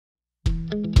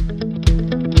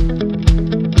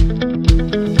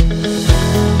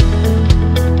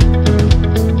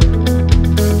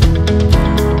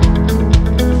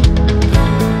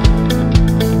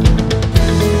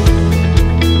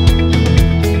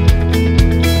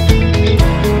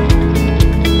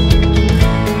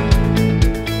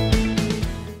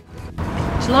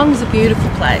beautiful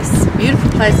place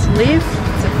to live,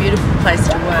 it's a beautiful place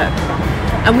to work.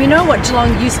 And we know what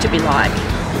Geelong used to be like,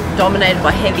 dominated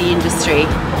by heavy industry,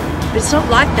 but it's not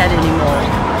like that anymore.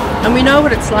 And we know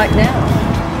what it's like now.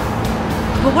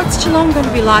 But what's Geelong going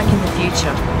to be like in the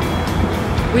future?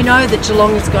 We know that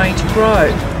Geelong is going to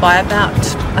grow by about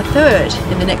a third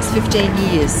in the next 15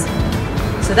 years.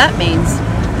 So that means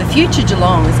the future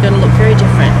Geelong is going to look very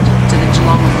different to the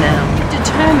Geelong of now. We're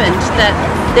determined that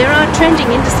there are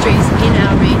trending industries in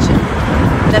our region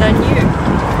that are new,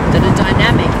 that are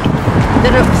dynamic,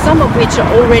 some of which are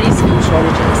already skill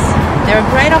shortages. There are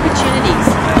great opportunities,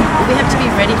 but we have to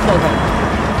be ready for them.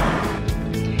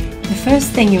 The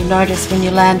first thing you'll notice when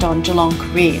you land on Geelong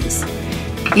Careers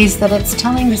is that it's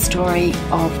telling the story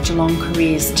of Geelong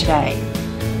Careers today.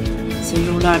 So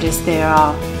you'll notice there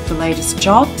are the latest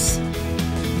jobs,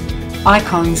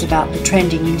 icons about the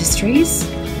trending industries.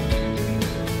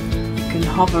 You can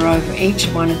hover over each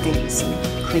one of these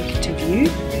and click to view.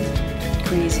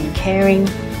 Careers in Caring,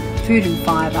 Food and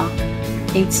Fibre,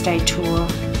 Eat Stay Tour,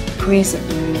 Careers that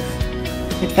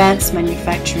Move, Advanced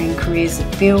Manufacturing, Careers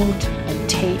that Build and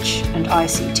Teach, and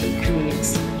ICT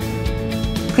Careers.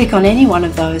 Click on any one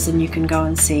of those and you can go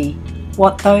and see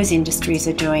what those industries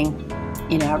are doing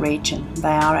in our region. They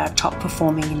are our top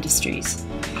performing industries.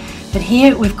 But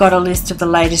here we've got a list of the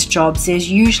latest jobs. There's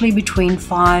usually between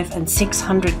 500 and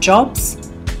 600 jobs.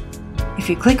 If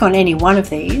you click on any one of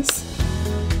these,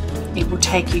 it will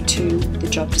take you to the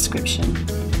job description.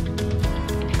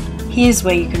 Here's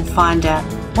where you can find out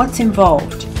what's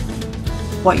involved,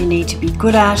 what you need to be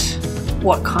good at,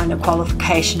 what kind of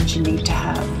qualifications you need to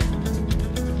have.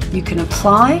 You can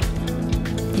apply,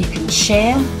 you can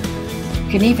share, you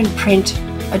can even print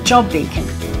a job beacon,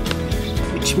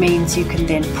 which means you can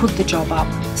then put the job up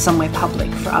somewhere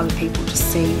public for other people to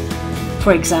see.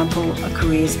 For example, a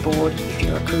careers board if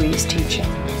you're a careers teacher.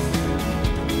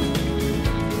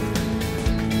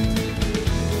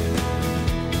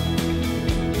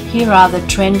 Here are the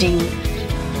trending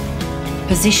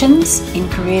positions in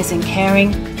Careers and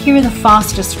Caring. Here are the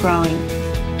fastest growing.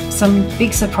 Some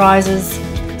big surprises,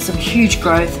 some huge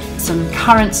growth, some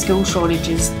current skill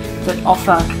shortages that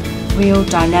offer real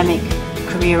dynamic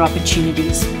career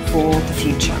opportunities for the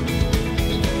future.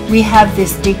 We have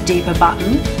this Dig Deeper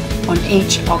button on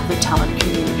each of the talent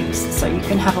communities, so you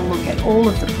can have a look at all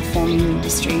of the performing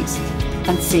industries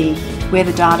and see where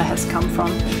the data has come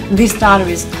from. And this data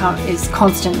is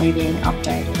constantly being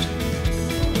updated.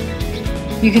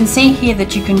 You can see here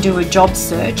that you can do a job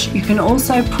search. You can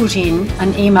also put in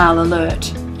an email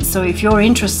alert. So if you're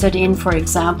interested in, for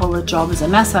example, a job as a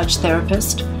massage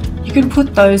therapist, you can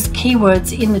put those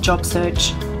keywords in the job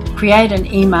search, create an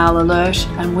email alert,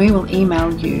 and we will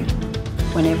email you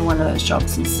whenever one of those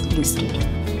jobs is listed.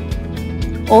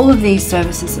 All of these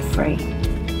services are free.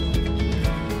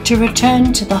 To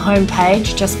return to the home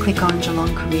page, just click on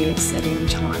Geelong Careers at any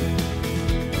time.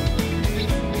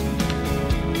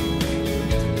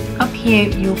 Up here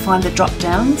you'll find the drop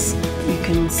downs. You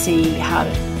can see how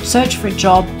to search for a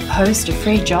job, post a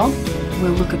free job.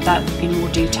 We'll look at that in more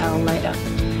detail later.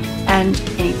 And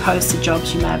any posted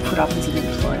jobs you may have put up as an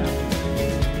employer.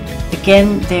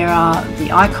 Again, there are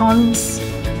the icons,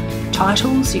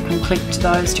 titles. You can click to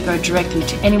those to go directly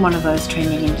to any one of those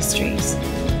trending industries.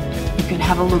 You can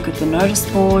have a look at the notice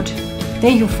board.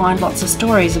 There you'll find lots of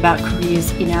stories about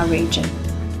careers in our region.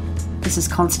 This is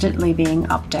constantly being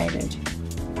updated.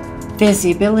 There's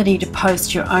the ability to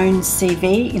post your own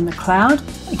CV in the cloud.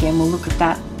 Again, we'll look at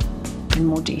that in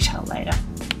more detail later.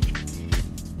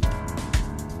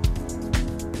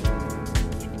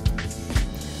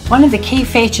 One of the key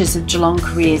features of Geelong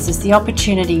Careers is the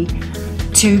opportunity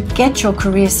to get your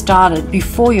career started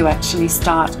before you actually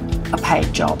start a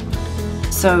paid job.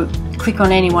 So click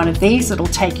on any one of these, it'll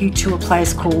take you to a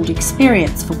place called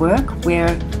Experience for Work,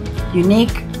 where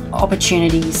unique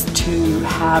opportunities to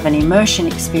have an immersion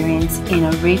experience in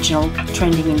a regional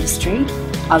trending industry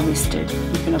are listed.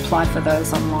 You can apply for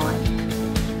those online.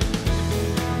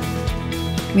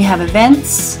 We have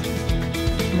events.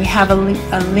 We have a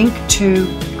link to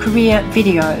career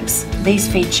videos. These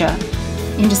feature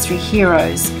industry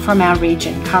heroes from our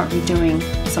region currently doing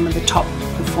some of the top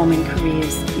performing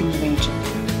careers in the region.